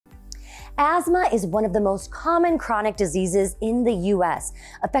Asthma is one of the most common chronic diseases in the US,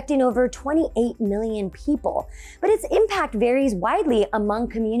 affecting over 28 million people. But its impact varies widely among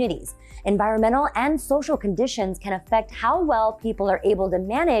communities. Environmental and social conditions can affect how well people are able to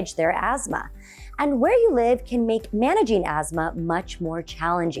manage their asthma. And where you live can make managing asthma much more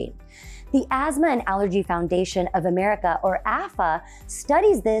challenging. The Asthma and Allergy Foundation of America, or AAFA,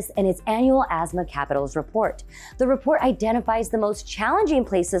 studies this in its annual Asthma Capitals report. The report identifies the most challenging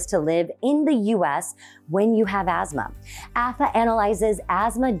places to live in the US when you have asthma. AAFA analyzes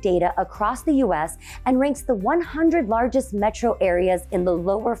asthma data across the US and ranks the 100 largest metro areas in the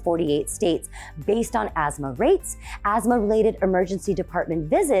lower 48 states based on asthma rates, asthma-related emergency department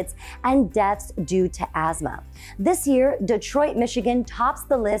visits, and deaths due to asthma. This year, Detroit, Michigan tops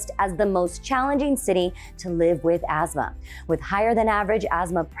the list as the most challenging city to live with asthma, with higher than average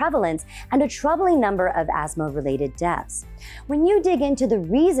asthma prevalence and a troubling number of asthma-related deaths. When you dig into the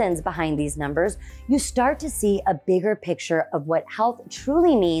reasons behind these numbers, you start to see a bigger picture of what health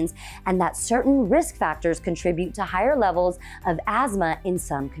truly means and that certain risk factors contribute to higher levels of asthma in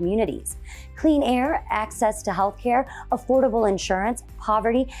some communities. Clean air, access to healthcare, affordable insurance,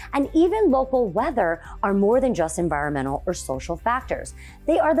 poverty, and even local weather are more than just environmental or social factors.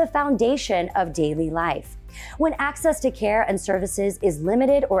 They are the foundation of daily life. When access to care and services is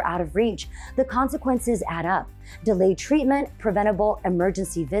limited or out of reach, the consequences add up. Delayed treatment, preventable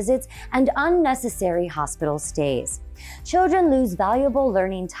emergency visits, and unnecessary hospital stays. Children lose valuable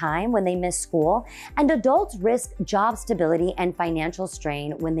learning time when they miss school, and adults risk job stability and financial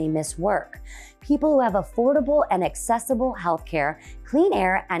strain when they miss work. People who have affordable and accessible healthcare, clean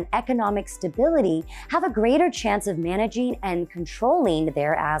air, and economic stability have a greater chance of managing and controlling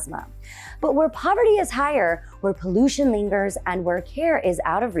their asthma. But where poverty is higher, where pollution lingers, and where care is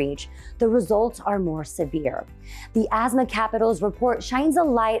out of reach, the results are more severe. The Asthma Capitals report shines a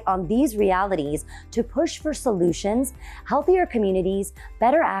light on these realities to push for solutions, healthier communities,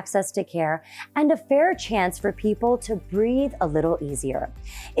 better access to care, and a fair chance for people to breathe a little easier.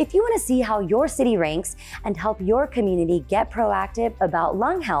 If you want to see how your city ranks and help your community get proactive about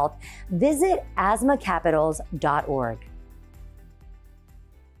lung health, visit asthmacapitals.org.